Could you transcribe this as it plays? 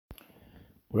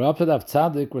We're up to Daf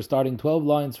Tzadik. We're starting 12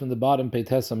 lines from the bottom, Peit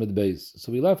Hamid Beis.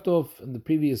 So we left off in the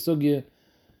previous sugya.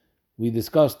 We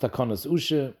discussed Takonas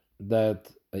Usha,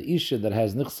 that a Isha that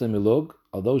has Nichse Milug,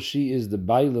 although she is the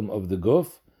Bailim of the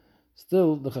Guf,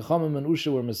 still the Chachamim and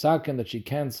Usha were Mesaken that she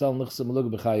can't sell Nichse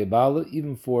Milug B'chaya Bala,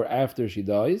 even for after she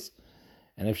dies.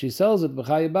 And if she sells it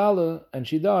B'chaya Bala and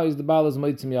she dies, the Bala is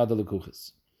Moitzim Yad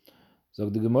L'Kuchis. So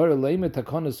the Gemara Leime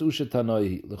Takonas Usha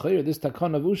Tanoi. L'chayr, this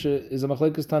Takon of Usha is a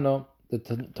Machlekes Tano. The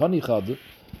Tani Chad,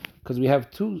 because we have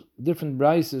two different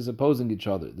brises opposing each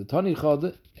other. The Tani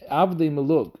Chad, Avdei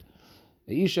Melug.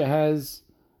 Isha has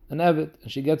an Eved,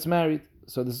 and she gets married.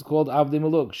 So this is called Avdei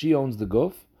Melug. She owns the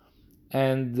Guf,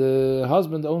 and the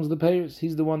husband owns the payers.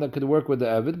 He's the one that could work with the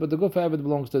Eved, but the Guf Eved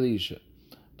belongs to the Isha.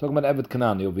 Talking about Eved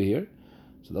Kanani over here.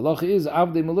 So the law is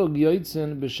Avdei Melug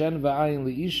Yoitzin B'Shen V'ayin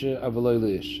L'Isha Avaloi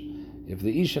L'Ish. If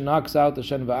the Isha knocks out the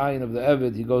Shen V'ayin of the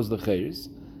Eved, he goes L'Cheirs.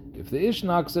 If the Ish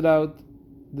knocks it out,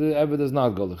 the Eved does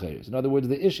not go L'Cheirs. In other words,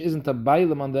 the Ish isn't a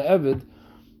Bailim on the Eved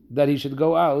that he should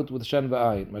go out with Shen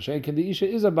V'ayin. Mashenkin, the Isha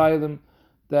is a Bailim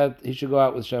that he should go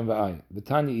out with Shen V'ayin.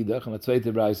 V'tani Idach, and the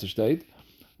Zweite Breise steht,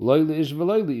 Loi L'Ish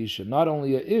V'loi L'Isha. Not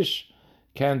only a Ish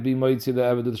can't be Moitzi the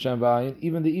Eved with Shen V'ayin,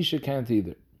 even the Isha can't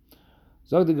either.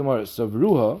 Zog the Gemara,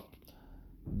 Savruha,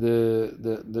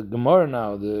 the Gemara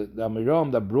now, the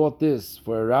Amiram that brought this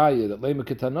for a Raya, that Leima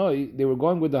Ketanoi, they were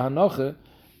going with the Hanoche,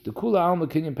 the Kula Alma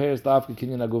Kinyan Paris Lavka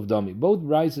Kinyan Aguf Dami. Both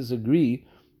Brises agree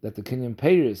that the Kinyan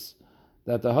Paris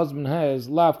that the husband has,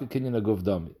 Lavka Kinyan Aguf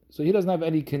Dami. So he doesn't have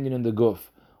any Kinyan in the Guf.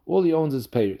 All he owns is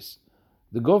Paris.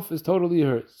 The Guf is totally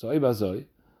hers. So Ibazoi,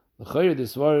 the Chayr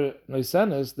Disvar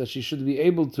Noisenes, that she should be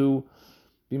able to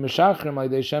be Meshachar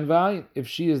Maidei Shen V'ayin, if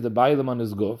she is the Bailam on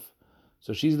his Guf.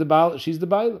 So she's the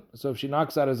Bailam. So if she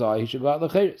knocks out his eye, he should go out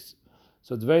L'Cheiris.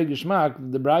 So it's very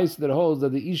Geshmak, the Brais that holds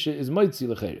that the Isha is Moitzi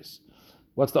L'Cheiris.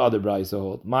 What's the other Brais that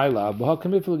hold? Ma'ila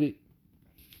b'ha'kamiflagi.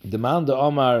 Demand the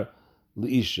Omar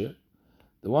L'Isha,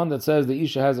 the one that says the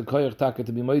Isha has a koyach taka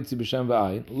to be Moitzi B'Shem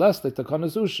V'ayin, lest they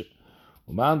takonas Usha.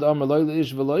 Demand the Omar Loi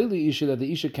L'Ish V'loi L'Isha, that the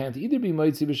Isha can't either be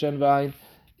Moitzi B'Shem V'ayin,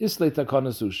 is le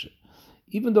takonas Usha.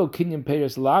 Even though Kinyan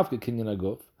Peiris Lavka Kinyan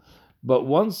Aguf, but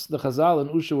once the Chazal and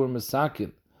Usha were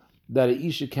Mesakin that a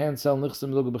Isha can't sell Nichse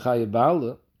Milug B'chaya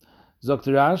Bala, Zok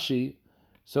Rashi,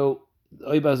 so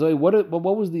what was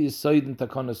the Yisoid in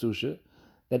Takonas Usha?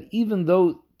 That even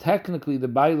though technically the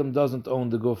Bailam doesn't own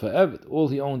the Guf Eved, all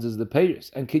he owns is the Peiris,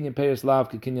 and Kinyan Peiris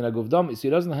Lavka Kinyan Aguf Dami, so he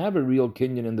doesn't have a real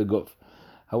Kinyan in the Guf.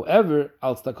 However,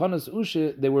 als Takonas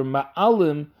Usha, they were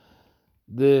Ma'alim,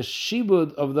 the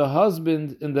Shibud of the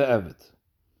husband in the Eved.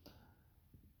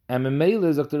 And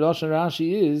Memele, Dr. Rosh and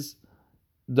Rashi is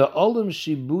the Olim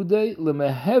Shibude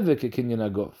Lemehevek Kinyan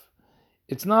Aguf.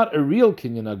 It's not a real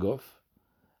Kinyan Aguf.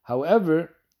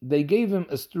 However, they gave him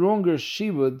a stronger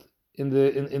shibud in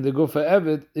the Gufa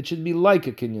Eved. It should be like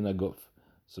a Kinyan Aguf.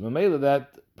 So Memele,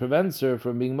 that prevents her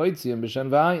from being Moitzi and B'Shen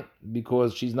V'ayin,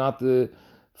 because she's not the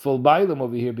full Bailam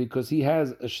over here, because he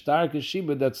has a stark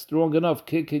shibud that's strong enough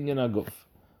Kinyan Aguf.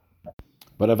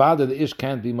 But Avada, the Ish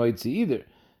can't be Moitzi either,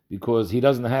 because he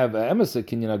doesn't have a Emesa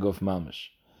Kinyan Aguf Mamish.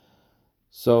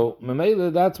 So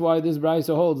Memele, that's why this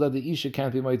Brisa holds that the Isha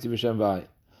can't be Moitzi B'Shem V'ayin.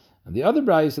 And the other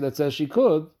Brisa that says she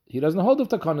could, he doesn't hold of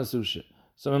Takonas Usha.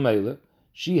 So Memele,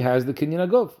 she has the Kinyan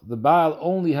Aguf. The Baal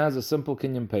only has a simple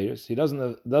Kinyan Peiris. He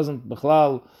doesn't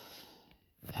B'chlal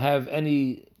have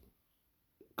any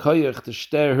koyach to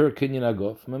shter her Kinyan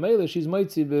Aguf. Memele, she's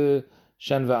Moitzi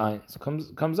B'Shen V'ayin. So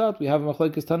comes out, we have a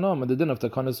Machlekes Tanom and the din of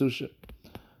Takonas Usha.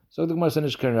 So the Gemara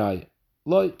Senish Kenraya.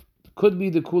 Loi, could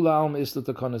be the Kula Alma Isla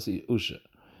Takonas Usha.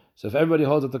 So if everybody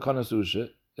holds the Takonas Usha,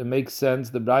 it makes sense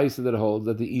the Brisa that holds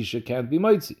that the Isha can't be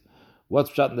Moitzi. What's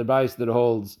pshat in the Brisa that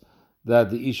holds that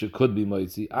the Isha could be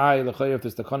Moitzi? L'chayr, if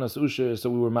it's Takonas Usha, so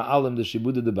we were Ma'alim the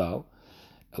Shibud de Baal.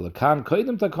 Elakan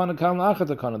Koidim Takona Kan Lachat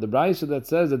Takona. The Brisa that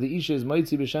says that the Isha is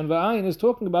Moitzi B'Shen V'ayin is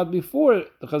talking about before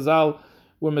the Chazal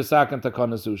were Mesakan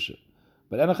Takonas Usha.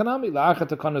 But Enochanami, La'achat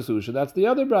Takonas Usha, that's the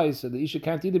other Brisa. The Isha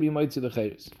can't either be Moitzi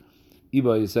L'chayris.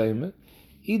 Iba Yisayim,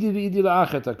 Idi V'idi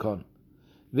La'achat Takon,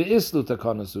 V'islu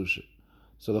Takonas Usha.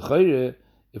 So the Chayre,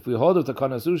 if we hold of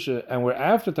Takonas Usha and we're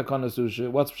after Takonas Usha,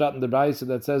 what's pshat in the Brisa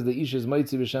that says the Isha is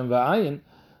Moitzi B'Shem V'ayin?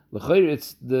 The Chayre,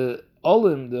 it's the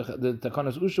Olim, the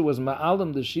Takonas Usha was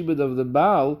Ma'alim, the Shibud of the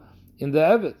Baal in the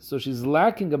Eved. So she's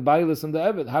lacking a Bailis in the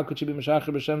Eved. How could she be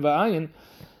Meshachar B'Shem V'ayin?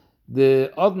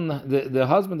 The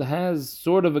husband has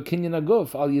sort of a Kinyan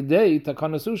Aguf, Al Yedei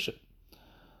Takonas Usha.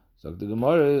 So the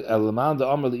Gemara, Elaman the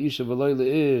Amr L'Isha V'loi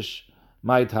L'Ish,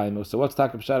 my time. So what's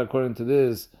Takab Pshat according to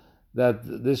this? That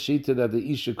this shita that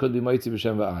the Isha could be Moitzi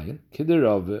B'Shem V'ayin.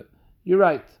 Kidirove, you're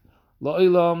right.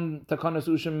 Lo'ilam Takanas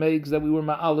Usha makes that we were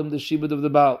ma'alim the shibud of the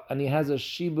Baal, and he has a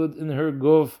shibud in her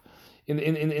guf, in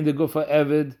the gufa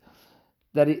Evid,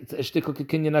 that it's a shtikl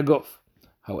kekinyan aguf.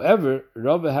 However,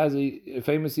 Rava has a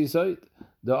famous yisayit.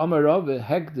 The Amar Rava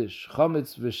hekdesh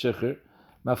chametz v'shecher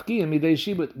mafkiyim midei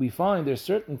shibud. We find there's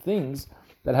certain things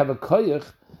that have a koyach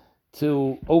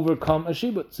to overcome a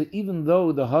shibud. So even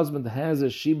though the husband has a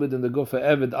shibud in the gufa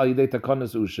Evid al yidei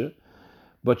Takanas Usha,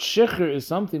 but shecher is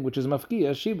something which is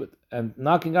mafkiya shibud, and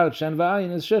knocking out shen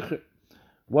v'ayin is shecher.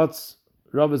 What's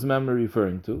Rava's memory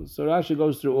referring to? So Rashi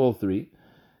goes through all three.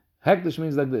 Hekdesh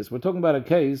means like this. We're talking about a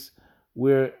case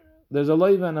where there's a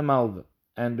loiva and a malva,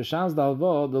 and b'shas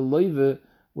dalva, the loiva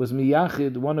was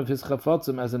miyachid one of his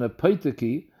chafatzim as an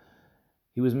apoitiki.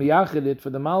 He was miyachid it for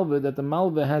the malva, that the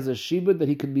malva has a shibud that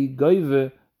he could be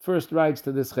goive first rights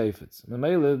to this chayfetz.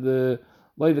 The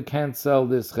loiva can't sell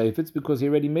this chayfetz because he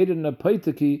already made it an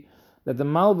apoitiki that the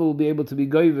malva will be able to be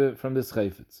goive from this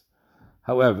chayfetz.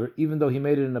 However, even though he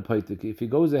made it an apoitiki, if he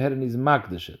goes ahead and he's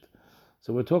makdish it,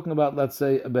 so we're talking about, let's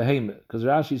say, a behemoth, because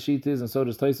Rashi's sheet is, and so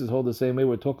does Taisus hold the same way,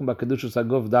 we're talking about Kedushas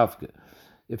Agov Dafke.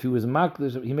 If he was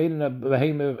makdish, he made a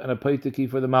behemoth and a poitiki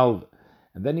for the malva,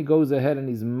 and then he goes ahead and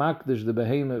he's makdish the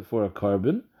behemoth for a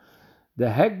carbon, the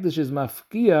hekdish is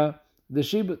mafkia the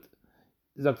shibut.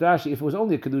 Dr. Rashi, if it was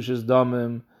only a Kedushas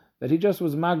Damim, that he just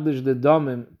was makdish the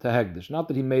Damim to hekdish, not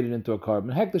that he made it into a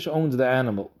carbon. Hekdish owns the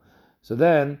animal. So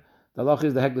then, the halach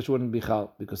is the hekdish wouldn't be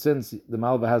chal, because since the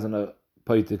malva has a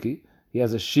poitiki, he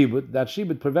has a shibud. That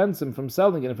shibud prevents him from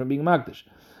selling it and from being makdish.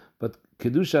 But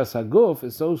kedushas haguf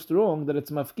is so strong that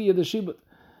it's mafkiya the shibud.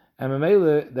 And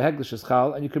memele the hekdish is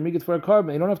chal, and you can bring it for a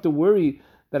carbon. You don't have to worry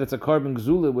that it's a carbon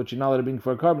gzula, which you're not allowed to bring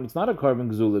for a carbon. It's not a carbon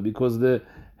gzula because the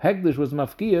hekdish was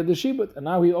mafkiya the shibud, and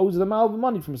now he owes the malva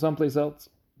money from someplace else.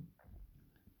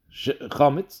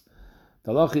 Chametz.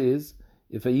 The halach is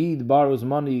if a yid borrows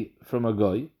money from a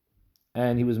goy,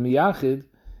 and he was miyachid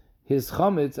his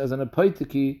chametz as an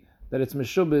apoitiki, that it's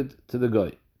meshubed to the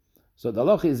goy. So the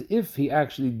halach is if he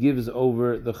actually gives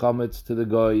over the chametz to the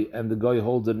goy and the goy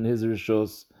holds it in his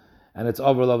rishos and it's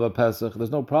overlov a pesach,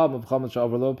 there's no problem if chametz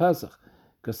overlov a pesach,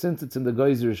 because since it's in the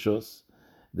goy's rishos,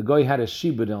 the goy had a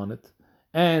shibud on it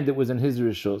and it was in his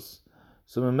rishos,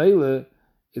 so memele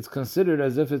it's considered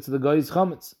as if it's the goy's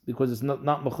chametz because it's not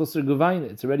mechusar guvayne,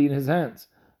 it's already in his hands.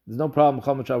 There's no problem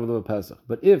chametz overlov a pesach.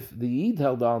 But if the yid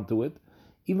held on to it,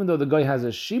 even though the goy has a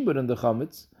shibud in the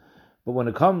chametz, but when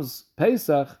it comes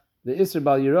Pesach, the Isser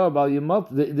Bal Yirah Bal Yimot,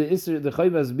 the Isser, the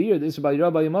Chayvas Beer, the Isser Bal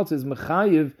Yirah Bal Yimot is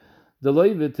Mechayiv, the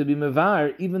Loivet, to be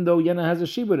Mevar, even though Yena has a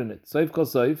Shibud in it. Soif Kol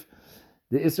Soif,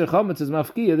 the Isser Chametz is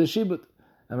Mafkiya, the Shibud.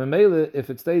 And Memele,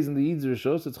 if it stays in the Yid's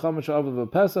Rishos, it's Chametz Sha'avav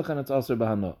of Pesach, and it's Aser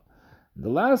Bahano. The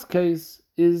last case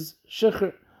is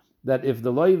Shecher, that if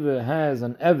the Loivet has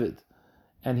an Evid,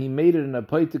 and he made it in a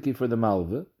Poitiki for the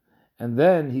Malva, and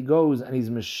then he goes and he's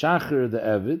Meshacher the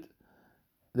Evid,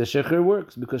 the shecher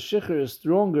works, because shecher is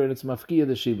stronger and it's mafkiya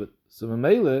the shibud. So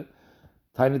memele,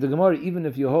 tiny the Gemara, even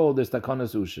if you hold there's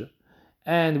takanas usha,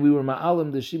 and we were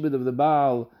ma'alim the shibud of the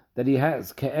Baal that he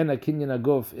has ke'ena kinyan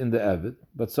aguf in the Evid,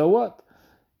 but so what?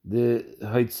 The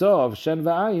haitzah of shen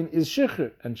va'ayin is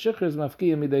shecher, and shecher is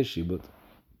mafkiya midei shibud.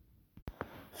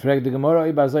 Frag the Gemara,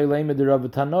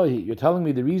 you're telling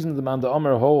me the reason the man the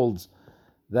Omer holds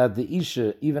that the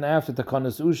isha, even after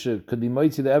takanas usha, could be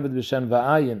moitzi the Evid b'shen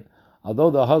va'ayin,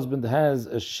 although the husband has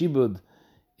a shibud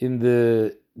in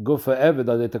the gufa Evid,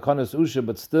 or the takanas usha,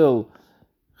 but still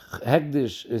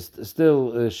hekdish is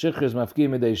still shikhr is mafki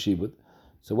midei shibud.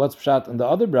 So what's pshat in the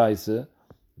other brayse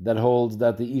that holds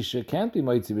that the isha can't be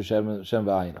moitzi b'shem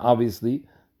v'ayin? Obviously,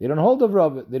 they don't hold of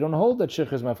Rav. They don't hold that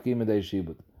shikhr is mafki midei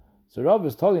shibud. So Rav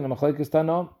is telling them machlekes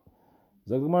tanom.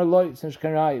 Zogmar loy since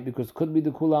can rai because could be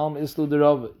the kulam islu the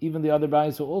Rav. Even the other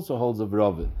brayse also holds of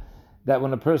Rav, that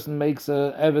when a person makes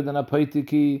a Evid and a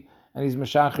Poitiki, and he's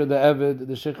Meshacher the Evid,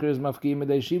 the Shikhr is Mafki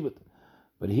Midei Shibud.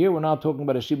 But here we're not talking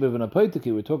about a Shibud and a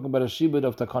Poitiki, we're talking about a Shibud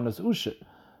of Takanas Usha.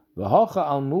 V'hacha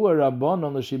al mu'ar rabban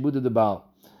on the Shibud of the Baal.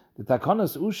 The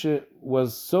Takanas Usha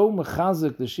was so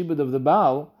mechazik, the Shibud of the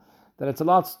Baal, that it's a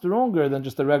lot stronger than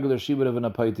just a regular Shibud of an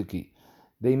Apoitiki.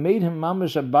 They made him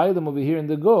Mamish Abaylim over here in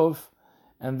the Guf,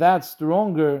 and that's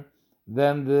stronger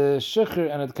than the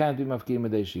Shikhr, and it can't be Mafki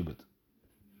Midei Shibud.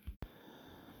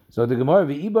 So the Gemara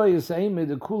v'iba yisayim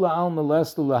the kula al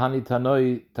molestu lahani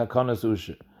tanoi takanas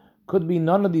usha. Could be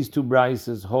none of these two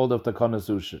brises hold of takanas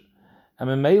usha. And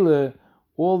memele,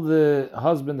 all the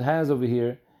husband has over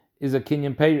here is a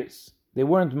kinyan peiris. They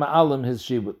weren't ma'alim his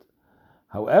shibut.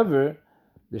 However,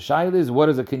 the shaila is, what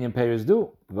does a kinyan peiris do?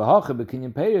 V'hacha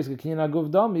b'kinyan peiris k'kinyan aguf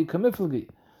dami kamiflgi.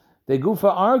 They gufa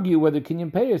argue whether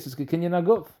kinyan peiris is k'kinyan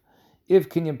aguf. if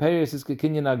Kinyan Peiris is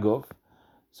Kinyan Aguf.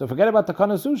 So forget about the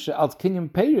Kanasusha. Als Kinyan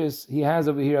Peiris, he has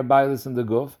over here a Bailis in the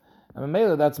Guf, and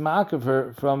Mamela, that's Ma'ak of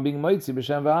her from being Moitzi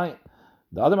B'Shem V'ayin.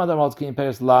 The other mother holds Kinyan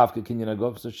Peiris Lav Kinyan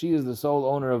Aguf, so she is the sole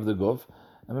owner of the Guf,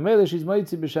 and Mamela, she's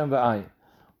Moitzi B'Shem V'ayin.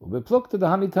 We pluk to the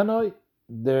Hani Tanoi.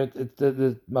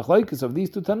 The machlokes of these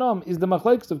two Tanom is the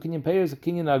machlokes of Kinyan Peiris and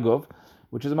Kinyan Aguf,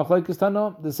 which is a machlokes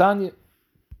Tanom, the Sanya.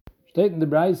 State in the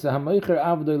Braisa, Hamoicher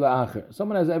Avdoi La'acher.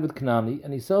 Someone has Evet Knani,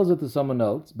 and he sells it to someone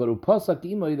else, but Upasak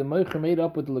Imoi, the Moicher made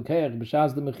up with the Lekeach,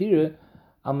 B'shaz the Mechire,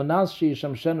 Amanas Shi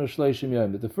Shamshenu Shloishim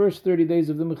Yom. But the first 30 days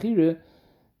of the Mechire,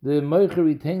 the Moicher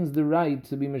retains the right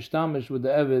to be Mishtamish with the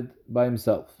Evet by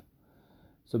himself.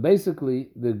 So basically,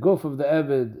 the Guf of the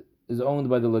Evet is owned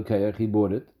by the Lekeach, he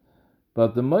bought it,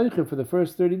 but the Moicher for the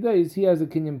first 30 days, he has a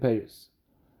Kinyan Peiris.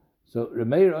 So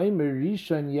Remeir Oimer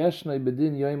Rishon Yeshnoi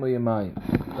Bedin Yoimo Yemayim.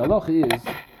 The halacha is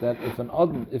that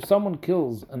if someone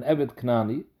kills an Evet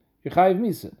Knani, you're chayiv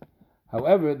misa.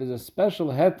 However, there's a special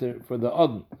heter for the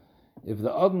Adon. If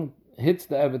the Adon hits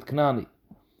the Evet Knani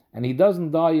and he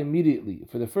doesn't die immediately,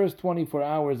 for the first 24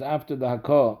 hours after the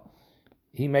Hakah,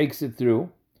 he makes it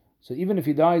through. So even if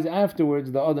he dies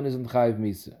afterwards, the Adon isn't chayiv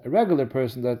misa. A regular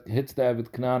person that hits the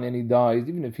Evet Knani and he dies,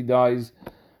 even if he dies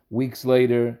weeks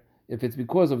later, if it's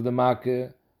because of the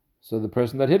Makkah, so the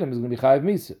person that hit him is going to be chayiv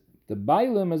misa. The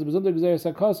Bailim, as a result of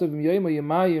Gzeres HaKosav, Yoyma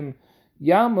Yemayim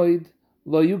Yamoid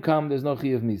Lo Yukam, there's no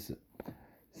Chiyav Misa.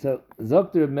 So,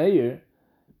 Dr. Meir,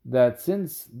 that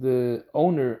since the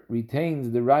owner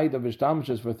retains the right of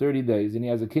Ishtamshas for 30 days, and he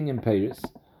has a Kinyan Peiris,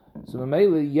 so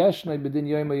Mamele Yeshnai Bedin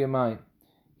Yoyma Yemayim,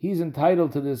 he's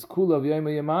entitled to this Kula of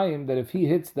Yoyma Yemayim, that if he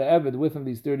hits the Eved within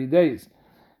these 30 days,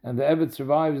 and the Eved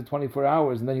survives the 24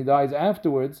 hours, and then he dies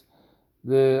afterwards,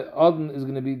 the Adon is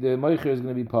going to be, the Moicher is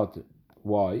going to be potter.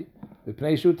 Why?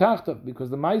 Because the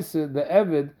Maisa, the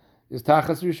Eved, is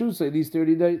Tachas Rishusay these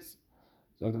 30 days.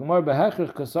 So the Gemara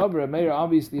Behechach Kasabra, Meir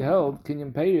obviously held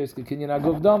Kinyan Peiris, Kinyan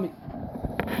Aguf Dami.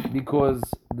 Because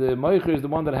the Moicher is the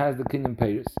one that has the Kinyan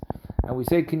Peiris. And we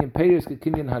say Kinyan Peiris,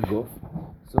 Kinyan Haguf.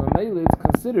 So in Meir it's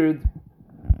considered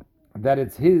that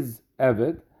it's his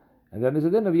Eved, and then there's a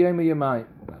din of Yema Yemayim.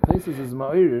 Places is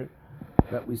Ma'ir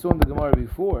that we saw in the Gemara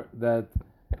before, that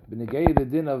B'negei the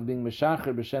din of being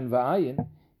Meshacher B'Shen V'ayin,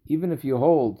 even if you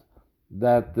hold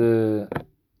that the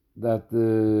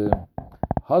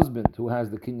husband who has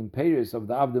the Kinyan Peiris of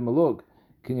the Avdei Malug,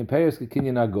 Kinyan Peiris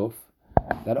Kinyan Aguf,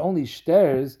 that only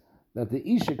stares that the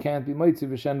Isha can't be Moitzi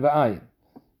B'Shen V'ayin,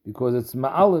 because it's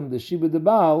Ma'alim, the Shiba de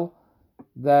Baal,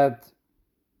 that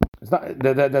it's not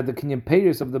that the Kinyan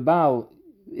Peiris of the Baal,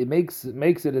 it makes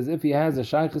it as if he has a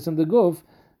Shaykhis in the Guf,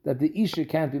 that the Isha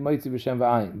can't be Moitzi B'Shem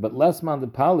V'ayin. But less man the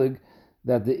Palig,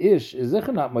 that the Ish is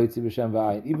sicher not Moitzi B'Shem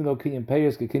V'ayin. Even though Kinyan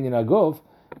Peiris ke Kinyan Agov,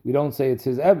 we don't say it's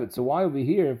his Eved. So why over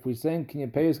here, if we're saying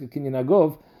Kinyan Peiris ke Kinyan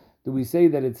Agov, do we say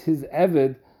that it's his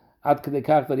Eved, at Kedei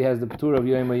Kach, that he has the P'tur of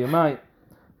Yoyma Yemayim?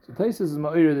 So Taisus is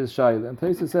Ma'ir this Shayla, and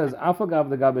Taisus says, Afagav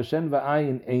the Gabeshen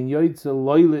V'ayin ein Yoitze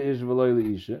Loyle Ish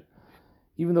V'Loyle Isha.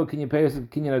 Even though Kinyan Peiris ke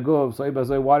Kinyan Agov, so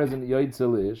why doesn't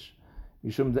Yoitze Ish?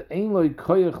 Mishum de ein loy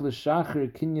koyach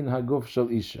l'shacher kinyan haguf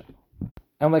shel isha.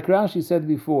 And like Rashi said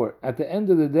before, at the end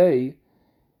of the day,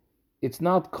 it's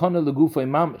not kana legufay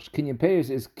mamash. Kinyan Peiris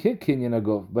is kinyan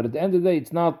haguf, but at the end of the day,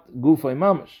 it's not gufay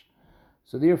mamash.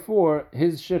 So therefore,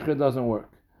 his shikha doesn't work.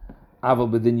 Aval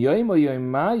b'din yoyim o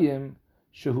yoymayim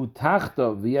shehu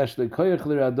tachta v'yesh lekoyach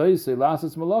l'radoyse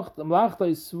lasas malachta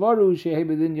svaru shehei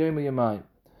b'din yoyim o yoymayim.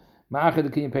 Ma'achad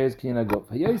kinyan Peiris kinyan haguf.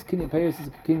 Hayos kinyan Peiris is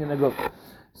kinyan haguf.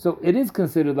 So it is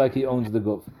considered like he owns the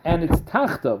guf, and it's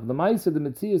tachtav. The Ma'aseh, the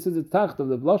Metzia says it's tachtav.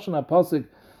 The Lashon HaPasuk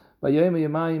by Yoyma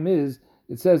Yemayim is,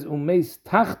 it says umeis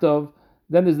tachtav.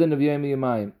 Then there's the din of Yoyma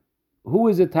Yemayim. Who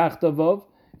is it tachtav of?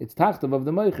 It's tachtav of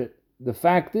the Moicher. The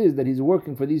fact is that he's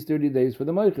working for these 30 days for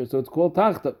the Moicher, so it's called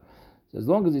tachtav. So as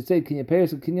long as you say Kinyan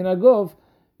Peiris and Kinyan Agov,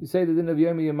 you say the din of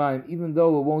Yoyma Yemayim, even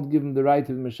though it won't give him the right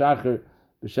to be Meshacher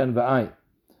B'Shen V'ayin.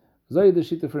 Zoy the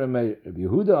Shita for a Meir. Rabbi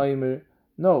Yehuda Omer.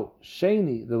 No,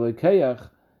 Sheni, the Lekeach,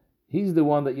 he's the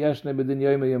one that Yeshne B'din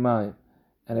Yoyma Yemayim.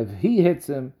 And if he hits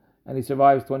him and he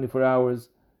survives 24 hours,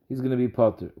 he's going to be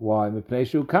potter. Why? Mipnei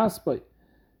shu kaspai.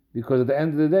 Because at the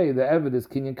end of the day, the Eved is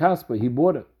Kinyan Kaspai. He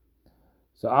bought it.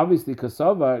 So obviously,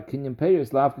 Kasavar, Kinyan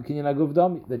Peiris, Lafka Kinyan Agov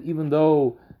Dami. That even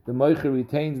though the Moicher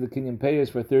retains the Kinyan Peiris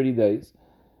for 30 days,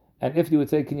 and if you would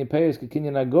say Kinyan Peiris,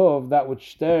 Kinyan Agov, that would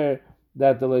stare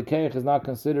that the Lekeach is not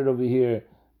considered over here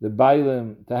the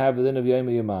Bailim to have the din of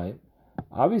Yoyma Yemayim.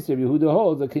 Obviously, Yehuda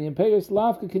holds that Kinyan Peiris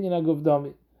Lavka Kinyan Aguf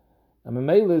Dami. And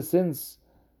Mamela, since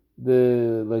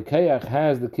the Lekeach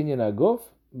has the Kinyan Aguf,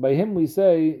 by him we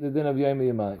say the din of Yoyma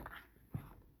Yemayim.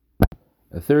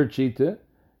 A third Shita,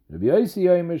 Rabbi Yossi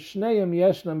yomer shneim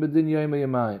yeshnam bedin yom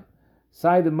yamayim.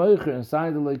 Side the moicher and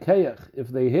side the lekeach, if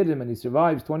they hit him and he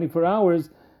survives 24 hours,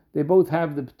 they both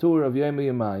have the ptur of yom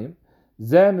yamayim.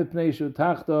 Zeh mipnei shu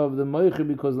tachta of the moicher,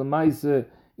 because the maise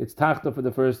it's tachta for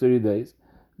the first 30 days.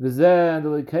 V'zeh and the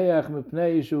lekeach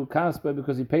mipnei shu kaspa,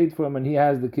 because he paid for him and he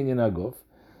has the kinyan aguf.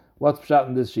 What's pshat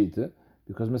in this shita?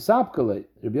 Because mesapkale,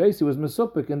 Rabbi Yossi was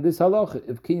mesupik in this halacha.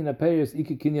 If kinyan apayis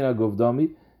iki kinyan aguf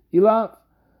dami, ilav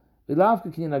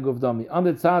ke kinyan aguf dami. On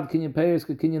the tzad kinyan apayis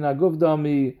ke kinyan aguf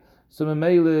dami. So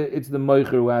memele, it's the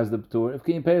moicher who has the ptur. If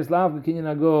kinyan apayis lav ke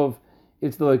kinyan aguf,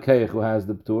 it's the lekeich who has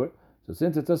the ptur. So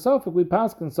since it's a suffix, we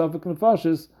pass on suffix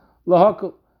nefashis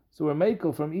lahakol. So we're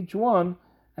makel from each one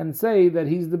and say that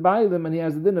he's the bailim and he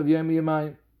has the din of yom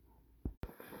yamayim.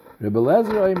 Rebbe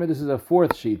Lezer Omer, this is a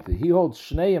fourth sheet. He holds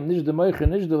shneim nish de moicher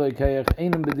nish de lekeich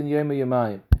einem bedin yom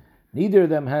yamayim. Neither of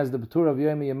them has the ptur of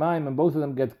yom yamayim, and both of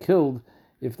them get killed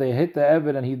if they hit the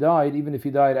eved and he died, even if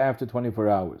he died after 24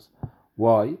 hours.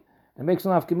 Why? It makes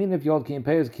no afkamin if you hold kinyan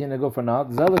payas kinyan aguf or not.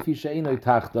 Zelafi she'enoi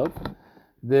tachtov.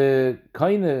 The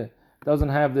kaine doesn't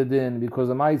have the din because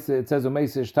the maise, it says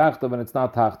umeisish tachtov and it's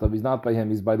not tachtov. He's not by him.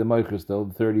 He's by the moicher still,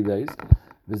 the 30 days.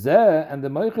 V'zeh, and the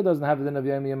moicher doesn't have the din of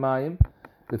yom yamayim.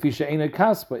 The fisha ain't a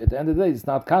kaspa. At the end of the day, it's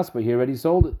not kaspa. He already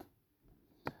sold it.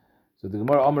 So the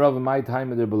Gemara Amar of my time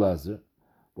with Rebbe Lezer.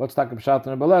 What's Taka Pshat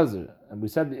and Rebbe Lezer? And we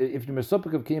said if you're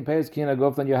mesupik of kinyan payas kinyan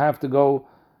aguf, then you have to go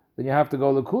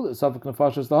lekula suffik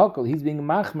nefashos lahakol. He's being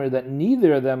machmer that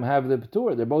neither of them have the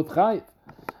ptur. They're both chayiv.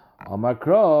 Amar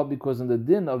Kra, because in the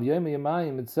din of yom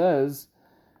yamayim it says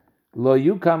lo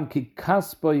yukam ki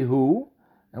kaspai hu,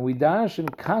 and we dash in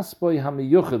kaspai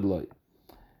hamiyuchid loy.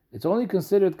 It's only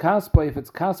considered kaspa if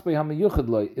it's kaspa hamiyuchad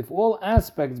loy. If all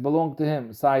aspects belong to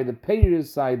him, side the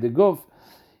payers, side the guf.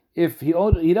 If he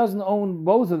doesn't own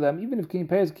both of them, even if kinyan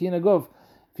payas kinyan aguf,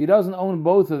 if he doesn't own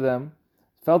both of them,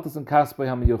 felt this in kaspa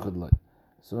hamiyuchad loy.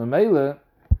 So memele,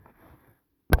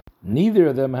 neither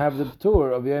of them have the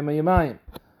ptur of yom yamayim.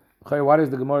 Why does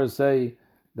the Gemara say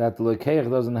that the lekeich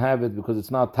doesn't have it because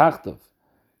it's not tachtov?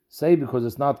 Say because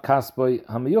it's not kaspa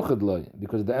hamiyuchad loy.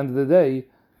 Because at the end of the day,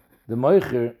 the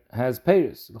moicher has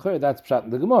payers. That's pshat in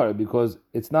the Gemara because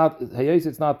it's not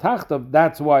tachtov.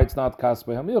 That's why it's not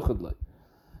kaspa hamiyuchad loy.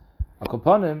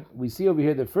 Akopanim, we see over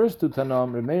here the first two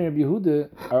Tanam, Remeir and Yehuda,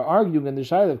 are arguing in the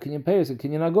shaila of kinyan payas and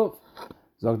kinyan aguf.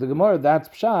 Zog the Gemara, that's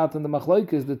pshat, and the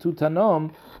machlok is the two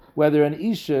Tanam, whether an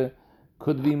isha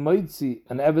could be moitzi,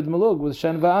 an eved malug with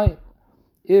shen v'ayin.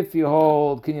 If you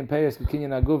hold kinyan payas and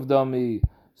kinyan aguf dami,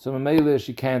 so memele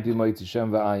she can't be moitzi shen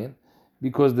v'ayin,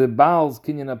 because the Baal's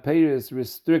kinyan apayas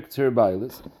restricts her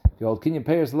bailis. If you hold kinyan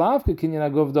payas lavka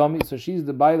kinyan aguf dami, so she's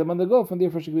the bailam on the guf, and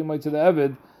therefore she can be moitzi the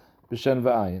eved b'shen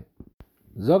v'ayin.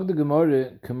 Zog the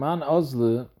Gemara, Kaman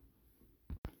Ozle,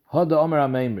 Hada Omer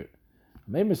HaMeimer.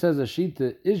 Meimer says a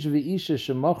shita, Ish v'isha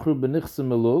shemachru b'nichse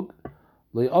melug,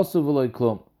 loy osu v'loy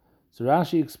klum. So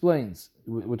Rashi explains,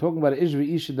 we're talking about an Ish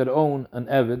v'isha that own an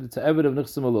eved, it's an eved of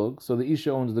nichse melug, so the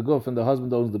isha owns the guf and the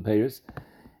husband owns the payers.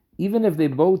 Even if they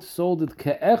both sold it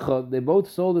ke'echad, they both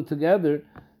sold it together,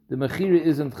 the mechira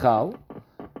isn't chal,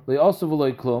 loy osu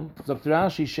v'loy klum. Zog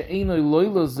Rashi, she'enoi loy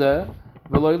lozeh,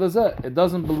 it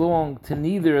doesn't belong to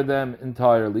neither of them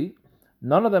entirely.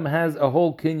 None of them has a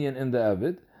whole kinyan in the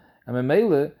Evid. And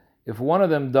memele, if one of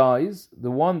them dies, the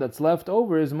one that's left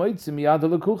over is moitzi miyad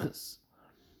lekuchis.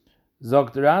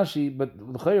 Zogt Rashi, but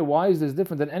why is this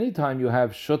different than any time you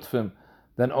have shutfim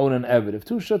that own an Evid? If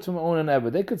two shutfim own an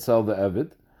Evid, they could sell the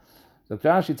Evid. Zogt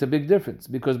Rashi, it's a big difference,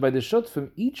 because by the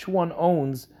shutfim, each one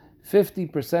owns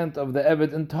 50% of the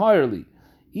Evid entirely.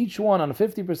 Each one on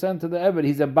 50% of the Eved,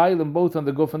 he's a bailam both on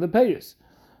the guf and the payers.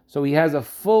 So he has a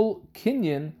full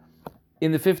kinyan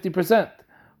in the 50%.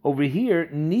 Over here,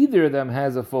 neither of them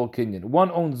has a full kinyan.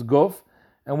 One owns guf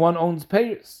and one owns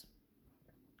payers.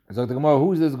 So the Gemara,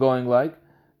 who is this going like?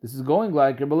 This is going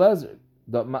like Rebbe Lezer.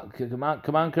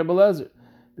 Come on, Rebbe Lezer.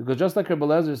 Because just like Rebbe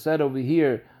Lezer said over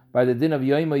here, by the din of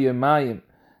Yoima Yomayim,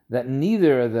 that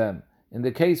neither of them, in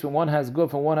the case when one has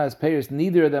guf and one has payers,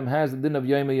 neither of them has the din of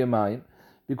Yoima Yomayim.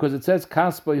 Because it says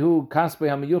kaspai hu, kaspai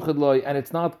hamiyuchad loy, and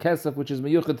it's not kesef, which is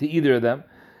miyuchad to either of them,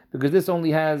 because this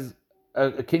only has a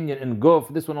kinyan in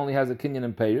guf, this one only has a kinyan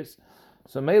in payers.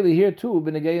 So mainly here too,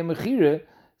 b'negeya mechira,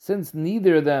 since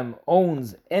neither of them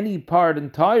owns any part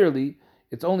entirely,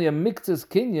 it's only a mixtus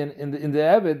kinyan in the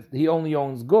Eved. He only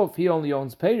owns guf, he only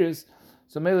owns payers,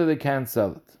 so mainly they can't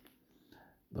sell it.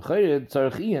 B'chayre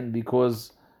tzarchian,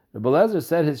 because Rebbe Lezer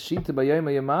said his shita by Yom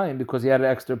Yamayim because he had an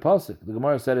extra pasuk. The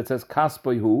Gemara said it says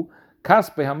kaspai hu,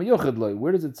 kaspai hamiyuchad loy.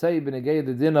 Where does it say b'negei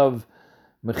the din of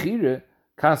mechire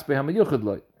kaspai hamiyuchad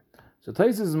loy? So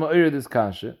Taisus is ma'ir this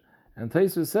kasha, And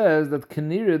Taisus says that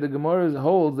Kenira, the Gemara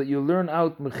holds that you learn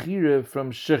out Mechira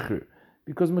from Shecher,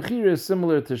 because Mechira is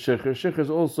similar to Shecher. Shecher is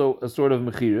also a sort of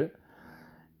Mechira.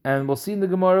 And we'll see in the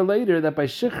Gemara later that by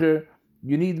Shecher,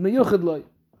 you need Meyuchad Loi.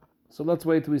 So let's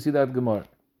wait till we see that Gemara.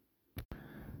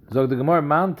 So the Gemara,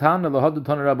 Man Tana Lahadu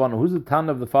Tana Rabbanu. Who's the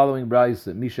Tana of the following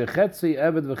Braisa? Misha Chetzi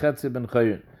Eved V'Chetzi Ben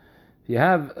Chayrin. If you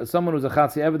have someone who's a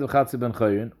Chatzi Eved V'Chatzi Ben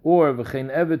Chayrin, or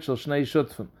V'chein Eved Shel Shnei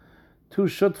Shutfim, two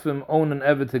Shutfim own an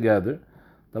Eved together,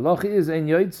 the Lochi is Ein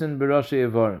Yoitzin B'Rashi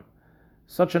Evarim.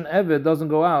 Such an Eved doesn't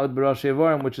go out B'Rashi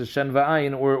Evarim, which is Shen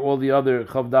V'ayin, or all the other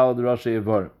Chavdal Rashi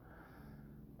Evarim.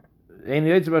 Ein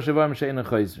Yoitzin B'Rashi Evarim She'en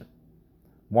Chayzrim.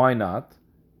 Why not?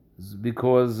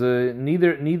 Because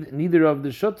neither of the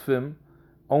Shutfim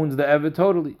owns the Eved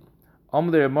totally.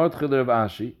 Amr Martchiler of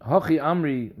Ashi, Hachi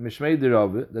Amri Mishmei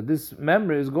Derave, that this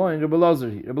member is going Rebbe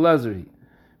Lezer.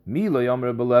 Milo Yom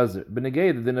Rebbe Lezer,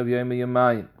 Benegay the din of Yom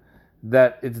Yamayim,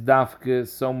 that it's dafke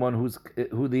someone who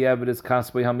the Eved is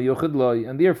Kaspei Hamiyuchad Loi,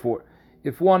 and therefore,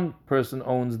 if one person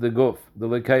owns the Guf, the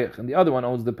Lekeich, and the other one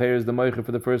owns the payers, the Moicher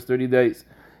for the first 30 days,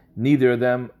 neither of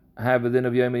them have a din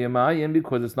of Yom Yamayim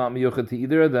because it's not Miyuchad to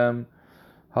either of them.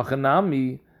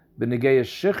 Hachanami Benegay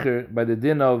Shecher, by the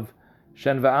din of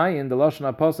Shen V'ayin, the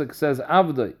Lashon HaPasuk says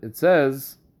Avdoi. It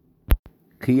says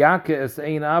Kiyake es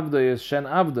ein Avdoi es Shen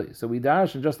Avdoi. So we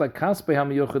darshan just like Kaspei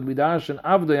HaMiyuchad, we darshan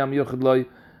Avdoi HaMiyuchad Loi,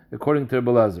 according to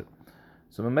Rebbe Lezer.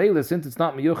 So Mamela, since it's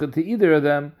not Miyuchad to either of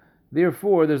them,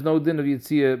 therefore there's no din of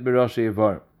Yitziyah B'Rashi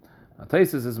Evar. Now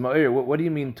Taisus is Ma'ir, what do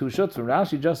you mean two Shutfim?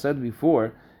 Rashi just said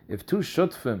before, if two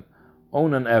Shutfim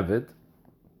own an Eved,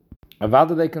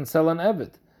 Avada they can sell an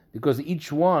Eved, because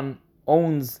each one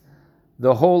owns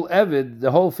the whole Eved,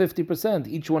 the whole 50%.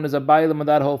 Each one is a Bailam of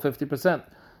that whole 50%.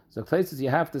 So places you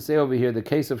have to say over here, the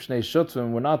case of Shnei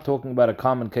Shutfim, we're not talking about a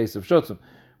common case of Shutfim.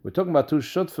 We're talking about two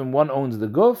Shutfim, one owns the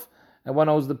Guf, and one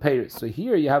owns the Peiris. So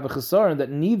here you have a Chesaron that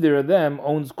neither of them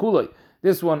owns Kuloi.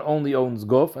 This one only owns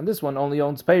Guf, and this one only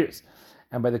owns Peiris.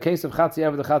 And by the case of Chatzi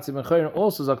Eved, the Chatzi Ben Chayrin,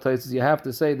 also Zakhtaisis, you have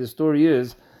to say the story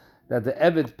is that the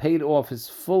Eved paid off his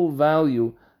full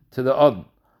value to the Adon.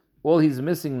 All he's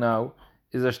missing now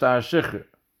is a Shtar Shecher.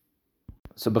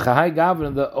 So B'chahai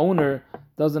Gavrin, the owner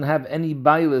doesn't have any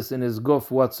bailis in his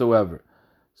guf whatsoever.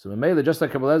 So Mamela, just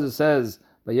like Rebbe Lezer says,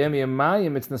 Bayemi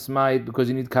Yamayim, it's Nesmayit because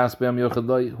you need Kaspei HaMiyuchad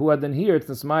Loi. Who had then here, it's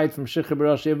Nesmayit from Shecher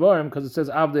B'Rashi Evarim because it says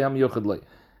Avdei HaMiyuchad Loi.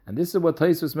 And this is what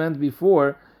Taisus meant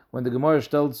before when the Gemara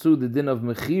stellt zu the din of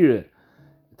Mechire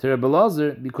to Rebbe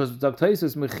Lezer, because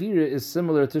Taisus Mechire is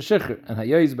similar to Shecher. And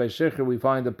Hayayis by Shecher we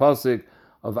find the pasuk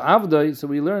of Avdai, so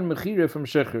we learn Mechira from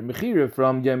Shecher. Mechira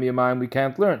from Yom Yamayim we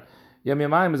can't learn. Yom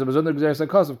Yamayim is a Bezonder Gzer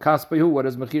Sakos of Kaspehu. What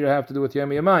does Mechira have to do with Yom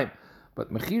Yamayim?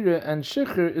 But Mechira and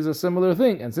Shecher is a similar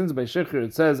thing. And since by Shecher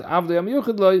it says Avdai Yam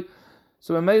Yuchad Loi,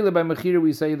 so in Mele by Mechira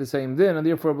we say the same din, and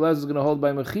therefore Blaz is going to hold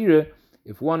by Mechira,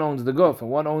 if one owns the Guf and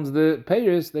one owns the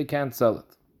Peiris, they can't sell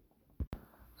it.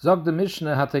 Zog the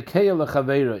Mishnah Hatekeya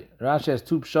Lechaveiroi. Rashi has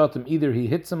two pshatim, either he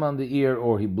hits him on the ear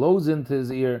or he blows into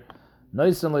his ear.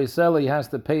 Noisan Loisela, he has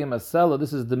to pay him a sela.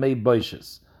 This is the Mei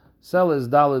Boishes. Sela is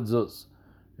Daled Zuz.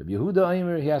 Rabbi Yehuda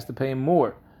Aimer, he has to pay him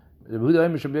more. Rabbi Yehuda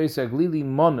Aimer Shabbi Yosef Glili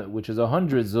Mona, which is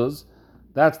 100 Zuz,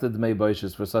 that's the Mei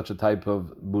Boishes for such a type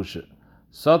of busha.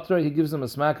 Sotra, he gives him a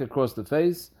smack across the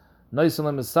face. Noisan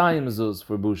Lemesayim Zuz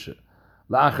for busha.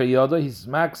 La'achar Yoda, he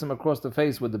smacks him across the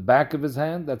face with the back of his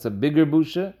hand. That's a bigger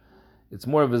busha. It's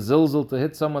more of a zilzal to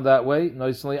hit someone that way.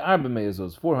 Noisan Arba Mei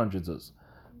Zuz, 400 Zuz.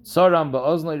 Saram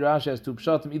ba'oznai, Rashi has two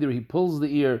pshatim. Either he pulls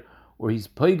the ear or he's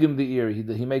peigim the ear.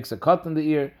 He makes a cut in the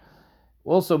ear.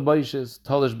 Also boishes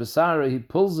tolish besara. He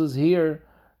pulls his hair.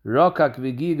 Rokak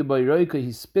v'giga b'roika.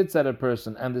 He spits at a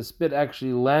person, and the spit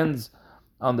actually lands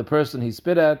on the person he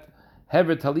spit at.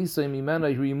 Hever talisa mimena.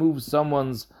 He removes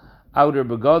someone's outer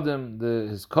begadim,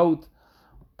 his coat.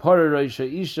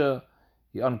 Pararoisha isha.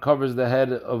 He uncovers the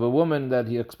head of a woman that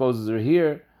he exposes her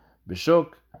hair.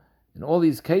 Bishuk. In all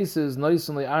these cases,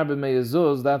 noisenly arba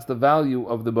meyazuz, that's the value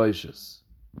of the boishes.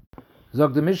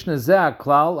 Zog the Mishnah zeh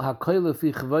klal hakoyle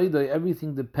fi chvoidoi.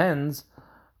 Everything depends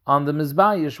on the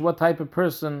mizbayish, what type of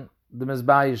person the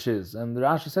mizbayish is. And the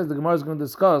Rashi says the Gemara is going to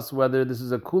discuss whether this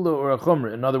is a kula or a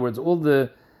chumra. In other words, all the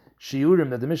shiurim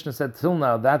that the Mishnah said till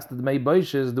now, that's the mei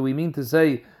boishes. Do we mean to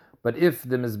say, but if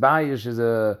the mizbayish is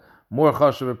a more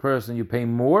chashuv a person, you pay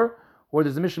more? Or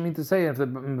does the Mishnah mean to say if the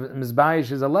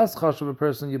mizbayish is a less chashuv a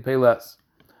person, you pay less?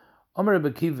 Omer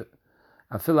Rebbe Kiva,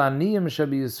 afil aniyim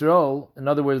shabi Yisrael. In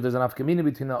other words, there's an afkamina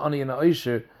between the ani and the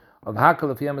oisher of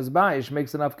hakal if mizbayish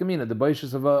makes an afkamina. The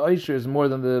boishes of a oisher is more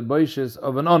than the boishes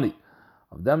of an ani.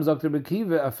 Of them, Dr. Rebbe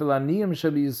Kiva, afil aniyim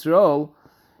shabi Yisrael,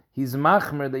 he's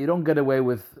machmer that you don't get away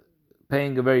with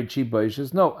paying a very cheap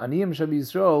baishas. No, Aniyim Shabi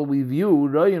Yisrael, we view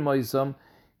Royin Moisam,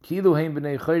 Kilu Heim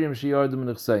B'nei Chayrim Shiyardim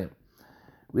Nechseim.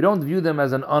 We don't view them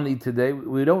as an ani today.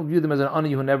 We don't view them as an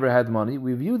ani who never had money.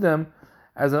 We view them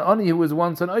as an ani who was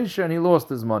once an Aisha and he lost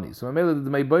his money. So Mamela the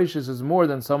Meibaishis is more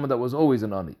than someone that was always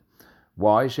an ani.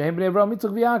 Why? Shehem B'nei Avraham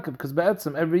Yitzchak V'Yaakov. Because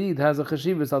Be'etzim, every Yid has a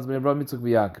cheshivas as B'nei Avraham Yitzchak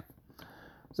V'Yaakov.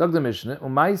 Zog the Mishnah,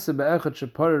 U'maisa Be'echat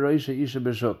Shepara Roisha Isha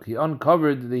B'Shuk. He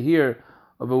uncovered the hair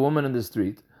of a woman in the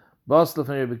street. Baslef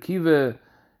and Rebbe Kiva,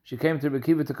 she came to Rebbe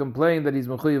Kiva to complain that he's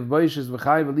mechuyev baishas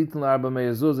v'chayiv alitin la'arba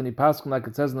meyazuz, and he passed like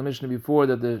it says in the Mishnah before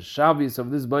that the shavis of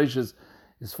this baishas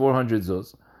is 400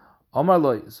 zuz. Omar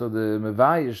loy, so the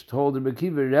mevayish told Rebbe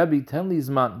Kiva, Rebbe, tell me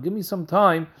zman, give me some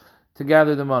time to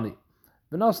gather the money.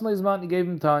 V'nosn zman, he gave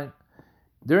him time.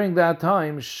 During that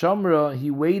time, Shamra,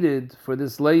 he waited for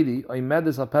this lady,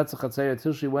 Oimedes al Pesach Chatzera,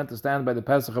 till she went to stand by the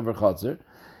Pesach of her Chatzir,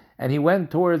 and he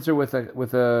went towards her with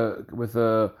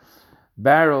a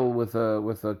barrel with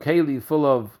a keli full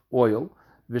of oil,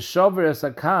 v'shaver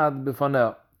esakad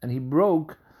b'fanel, and he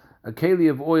broke a keli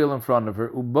of oil in front of her.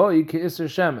 Uboi ke'isr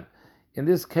shemen. In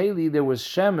this keli there was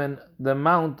shemen, the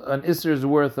amount an isr's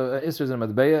worth of isr's in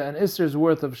matbeya, an isr's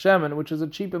worth of shemen, which is a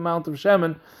cheap amount of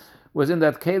shemen, was in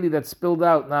that keli that spilled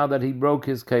out now that he broke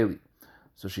his keli.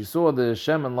 So she saw the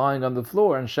shemen lying on the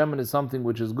floor, and shemen is something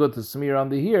which is good to smear on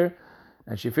the hair.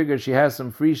 And she figured she has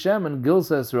some free shemen,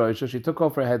 gilses roisha. She took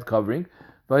off her head covering.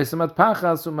 She put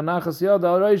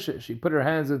her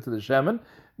hands into the shemen,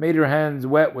 made her hands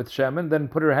wet with shemen, then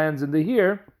put her hands in the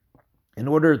hair in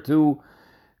order to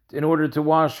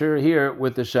wash her hair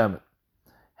with the shemen.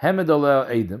 Hemed oleh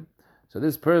edim. So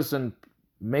this person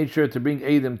made sure to bring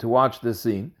edim to watch the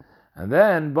scene, and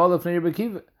then balaf Rebbe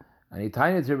Kiva, and he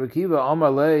tiny to Rebbe Kiva,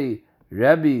 Amar lei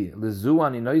Rebbe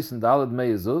lezuan inoisen dalad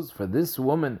meyazuz. For this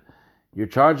woman, you're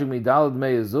charging me dalad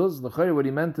meyazuz. What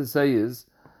he meant to say is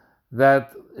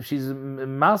that she's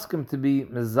maskim to be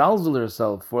mezalzel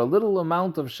herself for a little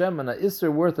amount of shemen, a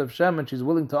isser worth of shemen, she's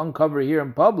willing to uncover here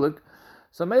in public.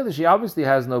 So maybe she obviously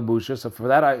has no busha. So for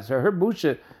that, so her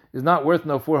busha is not worth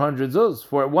no 400 zuz.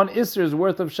 For one isser's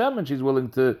worth of shemen, she's willing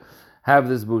to have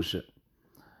this busha.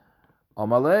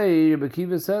 Amalei, Rebbe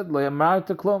Kiva said, Lo yamar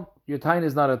teklom. Your tain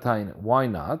is not a tain. Why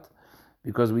not?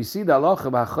 Because we see the halacha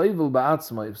b'chayvul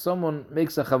ba'atzma. If someone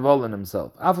makes a chaval in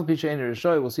himself, afal pisha ein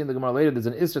rishoy, we'll see in the Gemara later, there's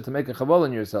an isra to make a chaval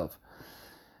in yourself.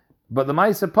 But the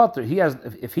ma'aser potter, he has,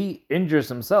 if he injures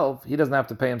himself, he doesn't have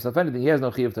to pay himself anything. He has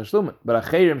no chiyuv tashlumin. But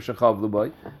acherim shechav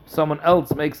luboy, someone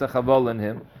else makes a chaval in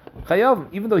him, chayav,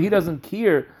 even though he doesn't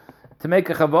care to make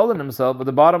a chaval in himself. But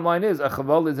the bottom line is, a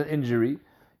chaval is an injury.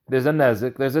 There's a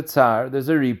nezik, there's a tsar, there's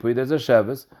a ripui, there's a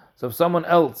shevis. So if someone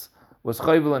else was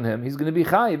chayvel in him, he's going to be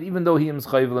chayiv, even though he is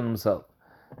chayvel in himself.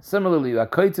 Similarly, a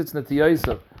koitzitz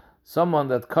netiyosef, someone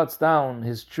that cuts down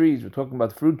his trees, we're talking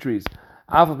about fruit trees,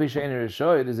 afal pisha ein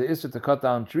rishoy, there's an issue to cut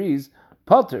down trees,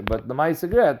 potter, but the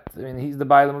ma'asegret, I mean, he's the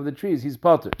bailam of the trees, he's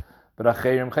potter. But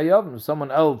acherim chayavim, if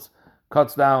someone else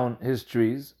cuts down his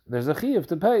trees, there's a chiyav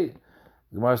to pay.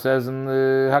 The Gemara says in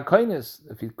the Hakoinis,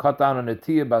 if you cut down on a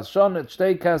tiyah bashon, it's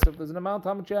shtei kesef, there's an amount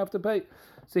how much you have to pay.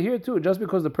 So here too, just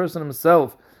because the person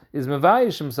himself is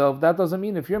mevayish himself, that doesn't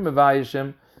mean if you're mevayish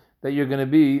him that you're going to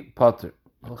be potter.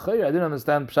 I didn't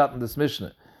understand pshat in this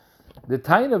Mishnah. The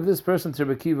tain of this person to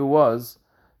Rebbe Kiva was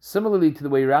similarly to the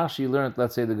way Rashi learned,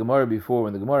 let's say the Gemara before,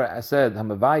 when the Gemara said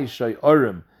Hamavayish shoy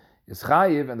orim is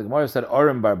chayiv, and the Gemara said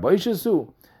orim bar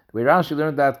boishesu. The way Rashi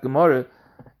learned that Gemara,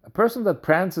 a person that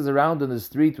prances around in the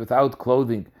street without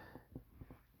clothing,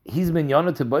 he's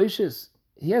minyana to boishes.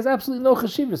 He has absolutely no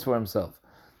chashivas for himself.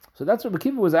 So that's what Rebbe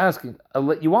Kiva was asking.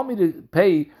 You want me to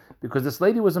pay because this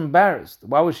lady was embarrassed.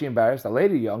 Why was she embarrassed? A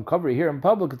lady, you uncover here in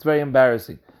public, it's very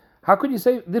embarrassing. How could you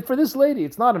say, for this lady,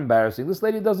 it's not embarrassing. This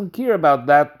lady doesn't care about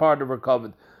that part of her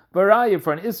covet. Varaya,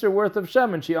 for an isser worth of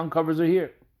shemen, she uncovers her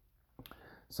here.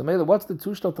 So Mela, what's the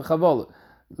tushtal to chavala?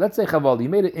 Let's say chavala, you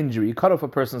made an injury, you cut off a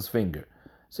person's finger.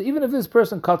 So even if this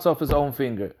person cuts off his own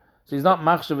finger, so he's not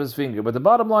machshav his finger, but the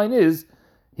bottom line is,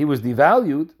 he was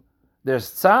devalued, there's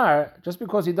tsar, just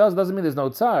because he doesn't mean there's no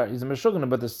tsar, he's a meshugana,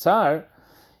 but there's tsar.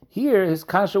 Here, his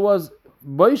kasha was,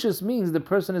 boishus means the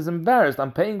person is embarrassed,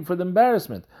 I'm paying for the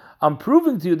embarrassment. I'm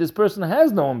proving to you this person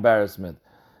has no embarrassment.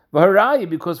 V'harayi,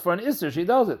 because for an isser, she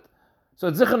does it. So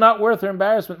it's zikha not worth her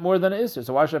embarrassment more than an isser,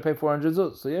 so why should I pay 400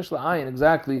 zuz? So yesh la'ayin,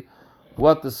 exactly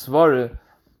what the svara,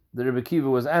 the Rebbe Kiva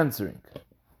was answering.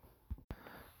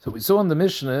 So we saw in the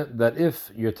Mishnah that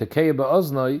if you're tekeya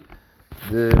ba'oznoi,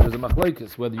 there's a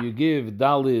machlokes, whether you give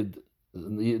dalid,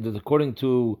 according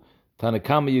to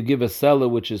Tanakama, you give a seller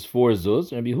which is 4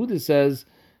 zuz, and Yehuda says,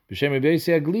 b'shem Rebbe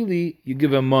Yossi Aglili, you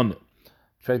give a money. In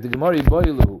fact, the Gemara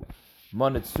Yiboilu,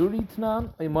 Monet Suri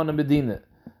Tnan, a Monet Medina.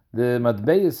 The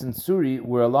Matbeis in Suri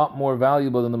were a lot more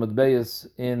valuable than the Matbeis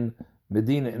in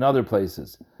Medina in other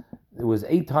places. It was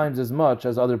 8 times as much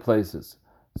as other places.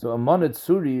 So a Monet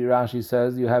Suri, Rashi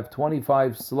says, you have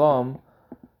 25 slum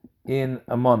in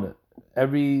a Monet.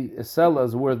 Every Sela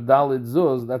is worth Dalit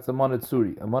Zuz, that's a Monet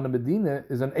Suri. A Monet Medina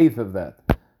is an eighth of that.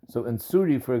 So in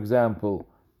Suri, for example,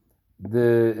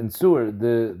 the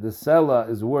Sela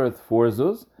is worth 4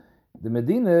 Zuz. The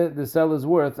Medina, the Sela is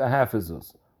worth a half a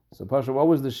Zuz. So Pasha, what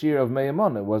was the shear of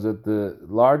Me'amona? Was it the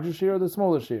larger shear or the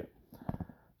smaller shear?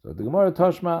 So the Gemara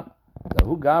Toshma, the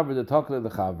Hu Gavri, the Tokle, the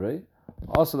Chavre,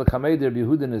 also the Kameder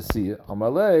Yehuda Nesiya,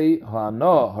 Amalei,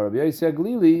 Ha'ano, Harabi Yossi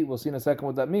Glili, we'll see in a second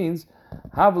what that means.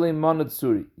 Havle Monet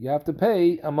Suri. You have to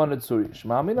pay a Monet Suri.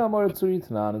 Shema Mina Monet Suri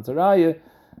Tanan. It's a raya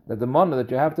that the Monet that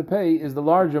you have to pay is the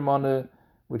larger Monet,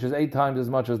 which is 8 times as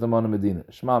much as the Monet Medina.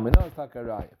 Shema Mina is like a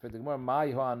raya. For the Gemara,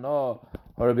 Mai Ha'ano,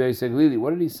 Harabi Yossi Glili.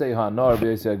 What did he say, Ha'ano,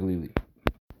 Harabi Yossi Glili?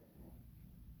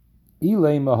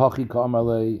 Ilei Mahachi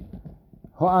Kamarlei,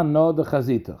 Ha'ano de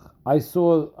Chazitach. I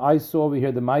saw over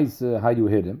here the mice, how you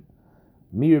hit him.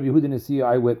 Me, Rabbi Yehuda Nesiya,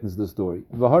 I witnessed the story.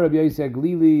 V'har Rabbi Yossi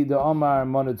Glili, the Amar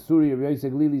Monet Suri, Rabbi Yossi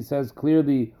Glili says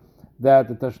clearly that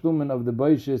the Tashlumin of the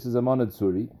Boishis is a Monet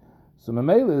Suri. So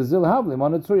Mamela is Zil Havli,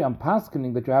 Monet Suri. I'm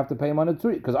paskening that you have to pay Monet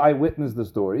Suri, because I witnessed the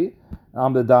story.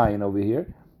 I'm the Dayan over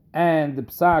here. And the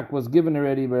Psak was given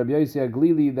already by Rabbi Yossi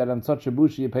Glili that on such a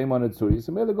bushi you pay Monet Suri.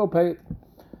 So Mamela, go pay it.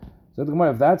 So the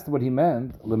Gemara, if that's what he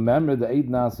meant, remember the Eid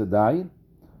Nasa Dayan.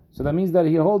 So that means that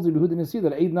he holds Rabbi Yehuda Nesiya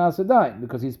that Eid Nasa Dayan,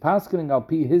 because he's paskening al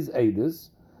pi his Eidus,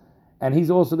 and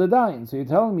he's also the Dayan. So you're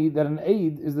telling me that an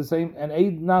Eid is the same, an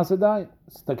Eid Nasa Dayan.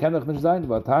 Stakenach nish Dayan,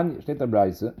 v'atanya, shteta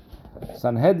braise,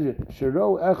 Sanhedrin,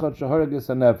 shiro echad shaharages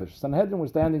hanefesh. Sanhedrin were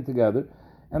standing together,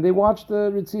 and they watched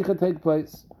the Ritzicha take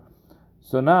place.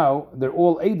 So now, they're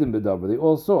all Eidim B'davar, they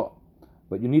all saw.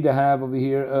 But you need to have over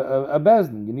here a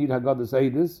Bezdin. You need Haggadah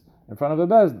Eidus in front of a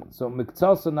Bezdin. So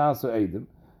Miktsasa Nasa Eidim.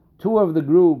 2 of the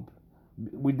group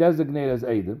we designate as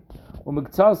Eidim,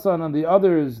 Umiktasan and the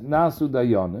others Nasu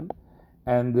Dayanim,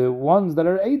 and the ones that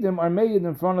are Eidim are made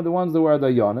in front of the ones that were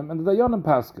Dayanim, and the Dayanim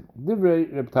Paskin.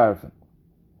 Divrei Reb Tarfon.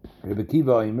 Reb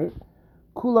Akiva Omer,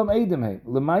 Kulam Eidim Heim.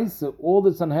 Lemaisa, all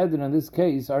the Sanhedrin in this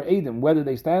case are Eidim. Whether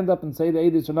they stand up and say the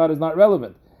Eidis or not is not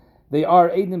relevant. They are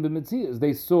Eidim b'Mitzias.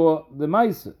 They saw the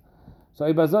Maisa.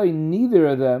 So Ibazai, neither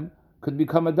of them could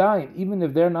become a dayan, even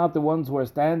if they're not the ones who are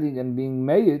standing and being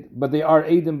made, but they are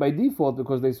Eidim by default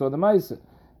because they saw the Maisa.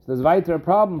 So there's weiter a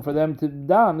problem for them to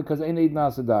dan because ain't Eid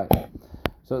Nasa dayan.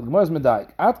 So the Gemara's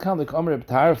Medaik. At Kan the Omer Reb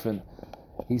Tarfon,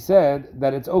 he said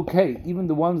that it's okay, even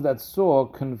the ones that saw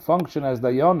can function as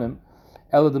dayanim.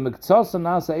 Ela the Miktsasa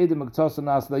Nasa Eidim Miktsasa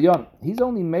Nasa dayanim. He's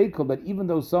only makel that even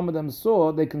though some of them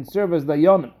saw, they can serve as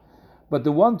dayanim. But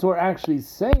the ones who are actually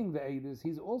saying the Eidis,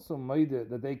 he's also made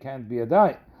that they can't be a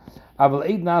dayan.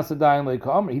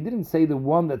 He didn't say the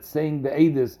one that's saying the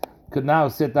Eidis could now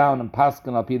sit down and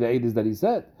paskin al pi the Eidis that he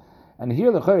said. And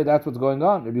here, that's what's going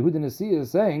on. Rabbi Yehuda Nesiya is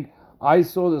saying, I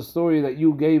saw the story that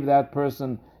you gave that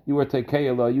person, you were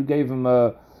tekeila, you gave him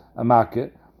a makkah,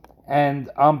 and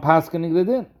I'm paskining the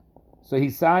din. So he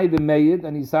sided the mayid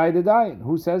and he sided the dayan.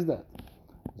 Who says that?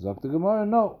 Zok the Gemara,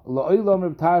 no. La'olam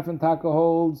Reb Tarfon Taka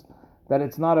holds that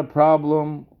it's not a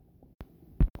problem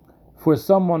for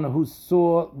someone who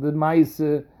saw the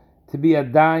Maisa to be a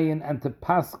dayan and to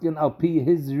paskin al pi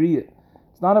his riyah.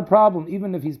 It's not a problem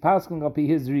even if he's paskin al pi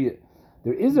his riyah.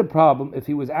 There is a problem if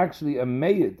he was actually a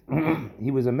mayid.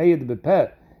 He was a mayid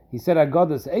bepeh. He said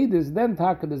Agadas Eidis, then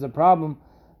taka there's a problem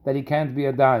that he can't be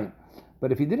a dayan.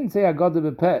 But if he didn't say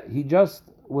Agadah bepeh, he just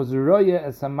was roya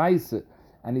as a Maisa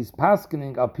and he's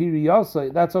paskining al pi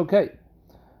riyasai, that's okay.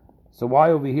 So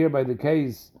why over here by the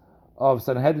case of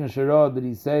Sanhedrin Shirah did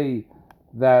he say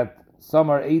that some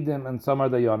are Eidim and some are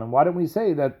Dayanim? Why don't we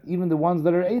say that even the ones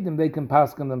that are Eidim, they can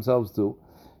paskin themselves too?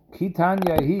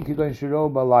 Kitanya hi kigoin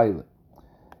Shirah balayla.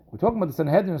 We're talking about the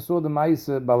Sanhedrin saw the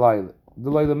Maisa balayla.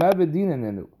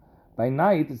 By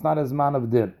night, it's not as man of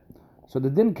din. So the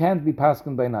din can't be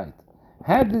paskin by night.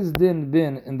 Had this din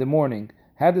been in the morning,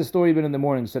 had the story been in the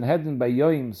morning, Sanhedrin by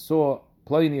Yoim saw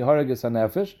Ploini Haragas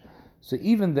HaNefesh, so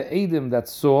even the Eidim that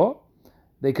saw,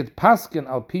 they could paskin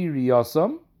al pi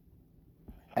riyasam,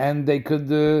 and they could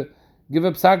give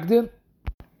up psak din.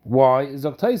 Why?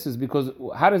 Zoktaisis, because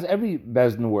how does every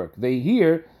bezdin work? They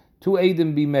hear 2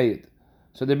 Eidim be made,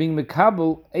 so they're being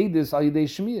mekabel Eidis al yidei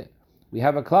shmiyah. We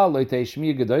have a klal loitei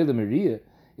shmiyah gedoyle meriyah.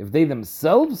 If they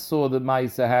themselves saw the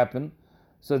ma'isa happen,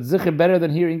 so it's zicher better than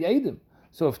hearing Eidim.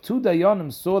 So if 2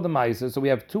 dayanim saw the ma'isa, so we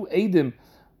have 2 Eidim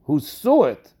who saw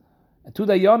it, 2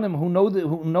 dayanim who know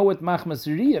it machmas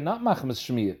riyah, not machmas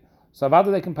shmiyah. So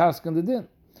avada they can paskin the din.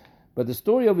 But the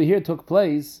story over here took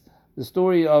place, the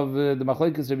story of the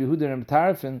Machlokes Rabbi Yehuda and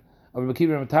Tarfin, of Rabbi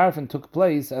Akiva and Tarfin took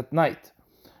place at night.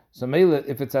 So Mela,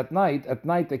 if it's at night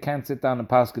they can't sit down and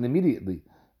paskin immediately,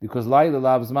 because Laila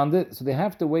lavs mandit, so they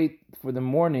have to wait for the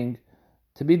morning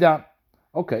to be done.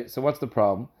 Okay, so what's the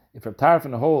problem? If Rabbi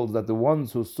Tarfin holds that the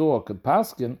ones who saw could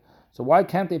paskin, so why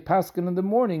can't they paskin in the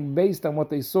morning based on what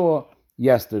they saw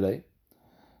yesterday?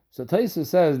 So Taisus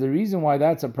says the reason why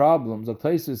that's a problem, so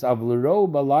Taisus avlero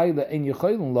balayla en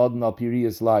yechoylin laden al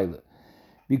piriyas laila,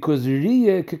 because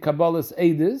riyah ke kabbalas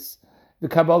edis, the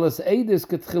kabbalas edis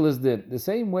ke tchilas din. The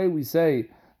same way we say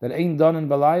that ein done in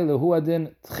balayla hu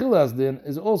adin tchilas din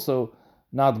is also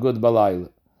not good balayla.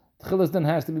 Tchilas din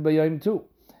has to be bayayim too,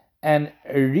 and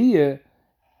riyah,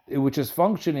 which is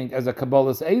functioning as a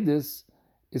kabbalas edis,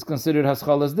 is considered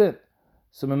haschalas din.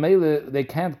 So memela they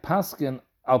can't paskin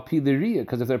al pi the riyah,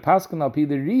 because if they're paskin al pi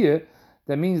the riyah,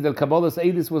 that means that kabbalas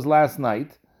edis was last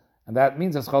night, and that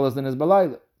means haschalas din is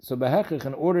balayla. So behechich,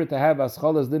 in order to have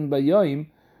haschalas din bayayim,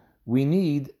 we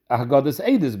need a haggadas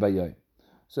edis bayayim.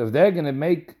 So if they're going to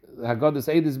make haggadas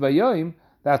edis bayayim,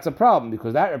 that's a problem,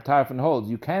 because that Reb Tarfon holds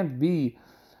you can't be.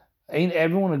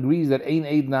 Everyone agrees that ein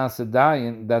eid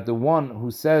nasadayin, that the one who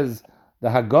says the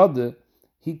haggadah,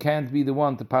 he can't be the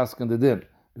one to paskin the din,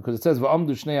 because it says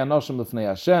va'amdu shnei anoshim lefnei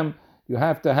Hashem. You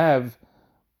have to have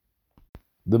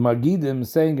the Magidim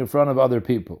saying in front of other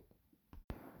people.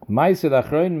 Ma'aseh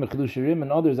achronim mechidushirim,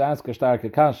 and others ask a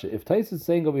starke kasha. If Tais is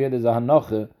saying over here there's a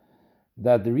hanocha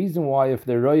that the reason why if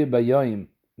they're roya bayayim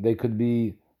they could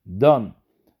be done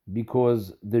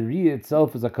because the riyah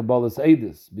itself is a kabbalas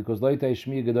edis, because loitei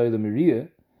shmi gedoyle miriyah,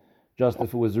 just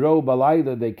if it was ro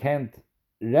balayla they can't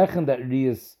rechen that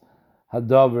riyas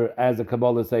hadaver as a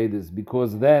kabbalas edis,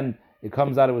 because then it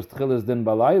comes out it was tchilas din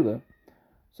balayla.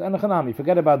 So anachanami,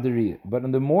 forget about the riyah. But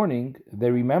in the morning,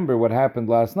 they remember what happened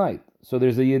last night. So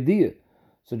there's a yediyah.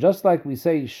 So just like we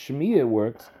say shmiyah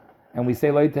works, and we say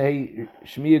loitei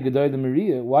shmiyah gedoyle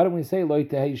miriyah, why don't we say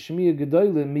loitei shmiyah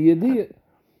gedoyle miyediyah?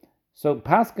 So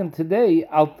paskin today,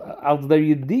 out the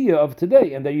yediyah of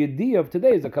today, and the yediyah of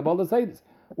today is a kabbalah saydis.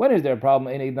 When is there a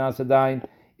problem in Eid Nasadain?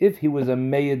 If he was a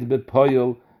mayid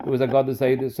bepoyel, it was a goddess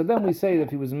saydis. So then we say that if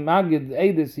he was magid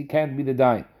edis, he can't be the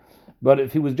dain. But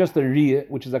if he was just a riyah,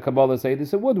 which is a kabbalah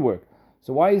saydis, it would work.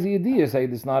 So why is the yediyah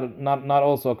saydis not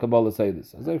also a kabbalah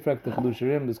saydis? As I reflect the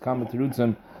chidushirim, this comment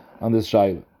rutzim on this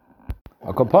shayla.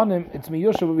 A kapanim, it's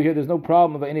miyushav over here. There's no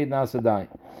problem of Eid Nasadain.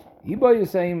 Iboy is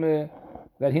saying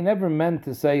that he never meant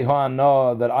to say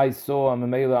ha'ana that I saw him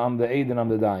Mamela I'm the Eid and I'm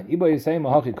the Dain. Iboy is saying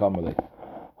mahachi kamalei.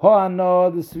 Ha'ana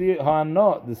the svirli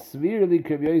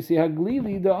Rabbi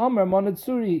Haglili the Amar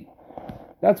Monatsuri.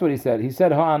 That's what he said. He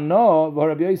said ha'ana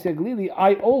Rabbi Haglili.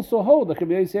 I also hold the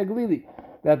Rabbi Haglili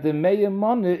that the Meya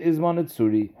Mana is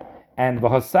Monatsuri and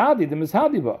v'hasadi the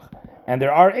Mishadibach. And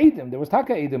there are Eidim. There was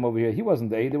Taka Eidim over here. He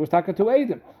wasn't the Eid. There was Taka two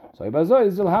Eidim. So Ibazoy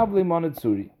is Zilhavli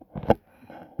Monatsuri.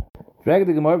 We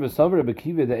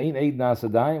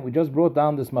just brought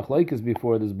down this machlokes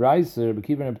before, this brayser, Rabbi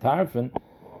Akiva and Rabbi Tarfon.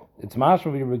 It's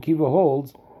mashma Rabbi Akiva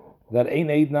holds that ein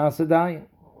eid nasa dayin,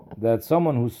 that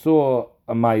someone who saw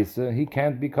a ma'aser, he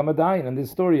can't become a dayin in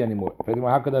this story anymore.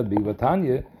 How could that be?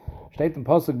 Vatanya, steht in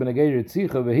Pasuk b'negei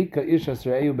Ritzicha v'hika ish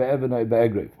asra'eu be'even or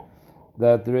be'egrev,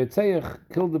 that the Ritzeich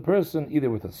killed the person either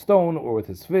with a stone or with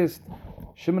his fist.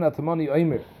 Shimon Atamani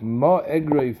Omer ma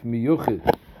egrev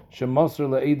miyuchid. Just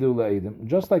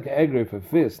like egref, a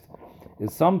fist,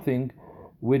 is something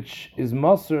which is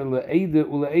masr le'edu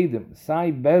ule'edim.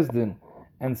 Sai Bezdin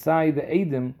and Sai the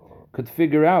Edim could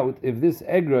figure out if this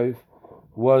egref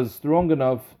was strong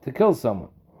enough to kill someone,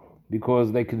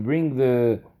 because they could bring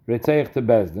the Retzeich to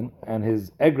Bezdin, and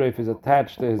his egref is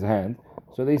attached to his hand,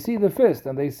 so they see the fist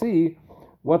and they see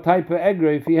what type of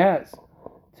egref he has,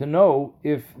 to know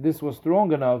if this was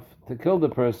strong enough to kill the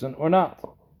person or not,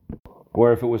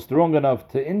 or if it was strong enough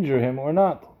to injure him or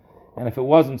not. And if it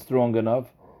wasn't strong enough,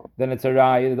 then it's a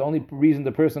raya. The only reason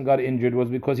the person got injured was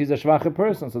because he's a shvache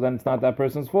person, so then it's not that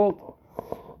person's fault.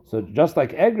 So just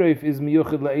like egref is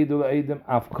miyuchid la'edu la'edim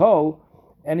afkol,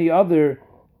 any other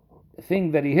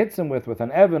thing that he hits him with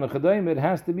an evan, a chadayim, it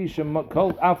has to be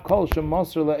afkol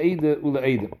shemasr la'edu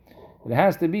la'edim. It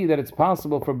has to be that it's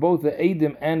possible for both the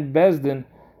edim and bezdin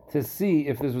to see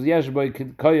if this was yeshboy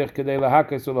koyach kedei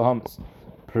lahakas or lahamas.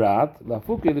 Prat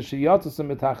lafuke l'shiyatzasem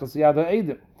mitachas yad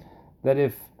ha'edim, that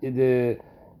if the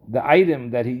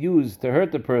item that he used to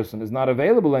hurt the person is not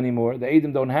available anymore, the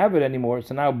edim don't have it anymore,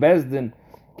 so now bezdin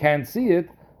can't see it,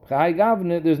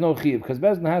 there's no chiyuv, because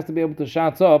bezdin has to be able to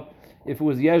shots up if it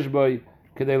was yeshboy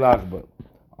kedei lachboy.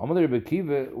 Amalei Rebbe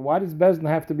Akiva, why does Bezdin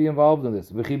have to be involved in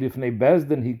this? V'chi b'fnei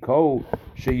Bezdin hiko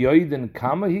sheyoidin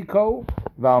kama hiko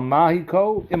v'al ma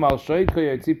hiko imal shoyko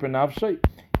yotzi pernavshay.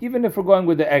 Even if we're going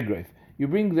with the egref, you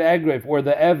bring the egref or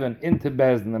the evan into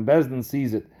Bezdin, and Bezdin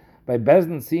sees it. By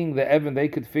Bezdin seeing the evan, they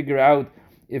could figure out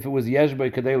if it was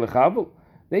yeshbei kadei lechavel.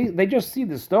 They just see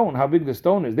the stone, how big the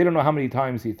stone is. They don't know how many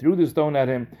times he threw the stone at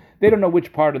him. They don't know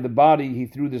which part of the body he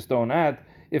threw the stone at.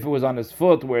 If it was on his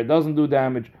foot where it doesn't do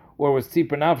damage, or was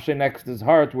tzipur nafshe next to his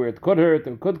heart where it could hurt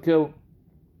and could kill.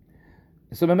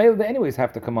 So Mamela, they anyways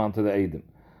have to come on to the Eidim.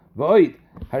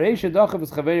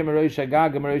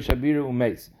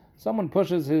 Someone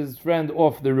pushes his friend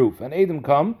off the roof, and Eidim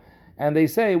come, and they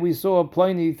say, we saw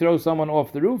Pliny throw someone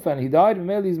off the roof, and he died.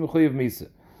 Mamela is mechuyev misa.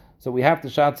 So we have to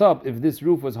shots up if this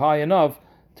roof was high enough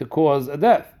to cause a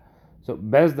death. So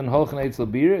Bezdin holchen eitzel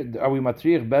bira, are we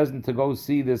matriach Bezdin to go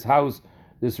see this house,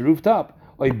 this rooftop?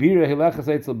 Could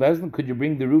you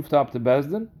bring the rooftop to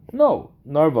Bezdin? No,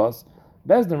 Narvas.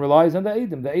 Bezdin relies on the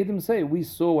Eidim. The Eidim say, we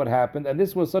saw what happened, and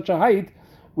this was such a height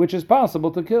which is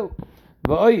possible to kill.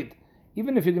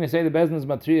 Even if you're going to say the Bezdin is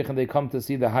matriach and they come to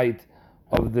see the height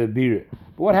of the bira.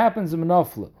 But what happens in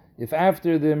Menafla? If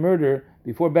after the murder,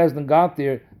 before Bezdin got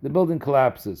there, the building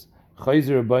collapses,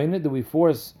 do we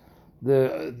force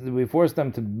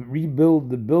them to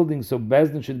rebuild the building so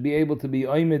Bezdin should be able to be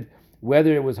oimid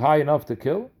whether it was high enough to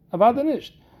kill?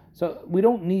 Avadanisht. So we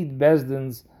don't need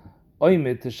Bezdin's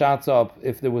oimid to shots up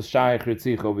if there was shayach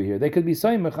ritzich over here. They could be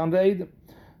soymech on the Eidim.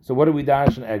 So what do we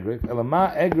dash in Egref?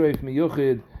 Elama Egref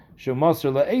miyuchid shu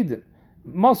masr la'edim.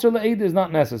 Masr la'edim is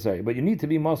not necessary, but you need to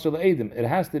be masr la'edim. It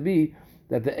has to be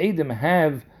that the Eidim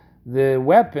have the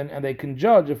weapon and they can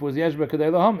judge if it was yeshba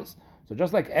kadei lahamis. So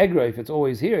just like Egref, if it's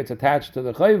always here, it's attached to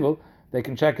the chayvul, they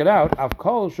can check it out.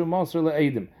 Avkol shu masr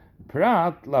la'edim.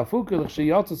 Prat lafukil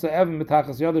sheyotzus evan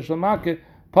mitachas yoder shalmake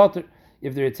potter.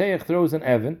 If the Ritzeich throws an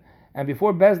evan, and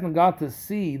before Bezdin got to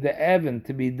see the evan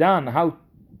to be done, how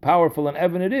powerful an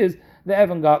evan it is, the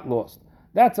evan got lost.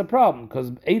 That's a problem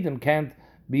because Eidim can't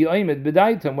be oimid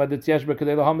b'daitam whether it's yeshba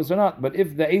kadei lahamis or not. But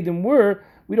if the Eidim were,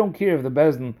 we don't care if the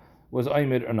Bezdin was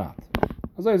oimid or not.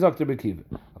 As I Dr. Bekiva,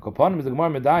 a kopanim is the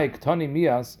Gemara medayik tani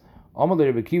mias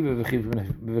amalei Bekiva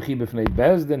v'chi b'fnei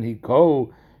Bezdin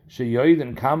hiko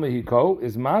sheyoidin kama hiko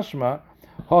is mashma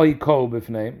ha hiko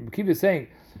b'fnei. Bekiva is saying,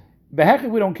 behechik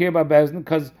we don't care about Bezdin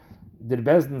because did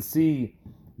Bezdin see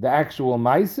the actual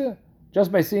maisa? Just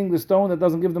by seeing the stone, that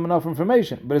doesn't give them enough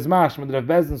information. But it's mashma that if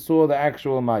Bezdin saw the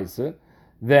actual maisa,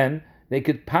 then they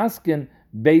could paskin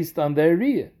based on their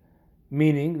riyah,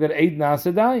 meaning that Eid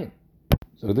Nasa dayin.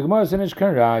 So the Gemara says,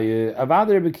 Avada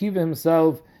Rebbe Akiva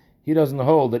himself, he doesn't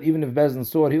hold that even if Bezdin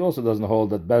saw it, he also doesn't hold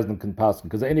that Bezdin can paskin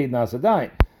because Eid Nasa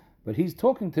dayin. But he's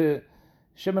talking to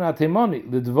Shimon HaTimoni,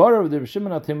 the dvar of the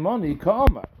Shimon HaTimoni,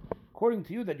 Ka'amar. According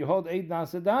to you, that you hold Eid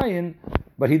Nasa dayin,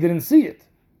 but he didn't see it.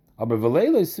 Aber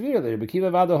V'leila is severe. Rebbe Akiva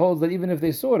Avada holds that even if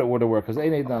they saw it, it would have worked because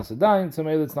Eid Nasa dayin, so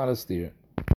maybe it's not a steer.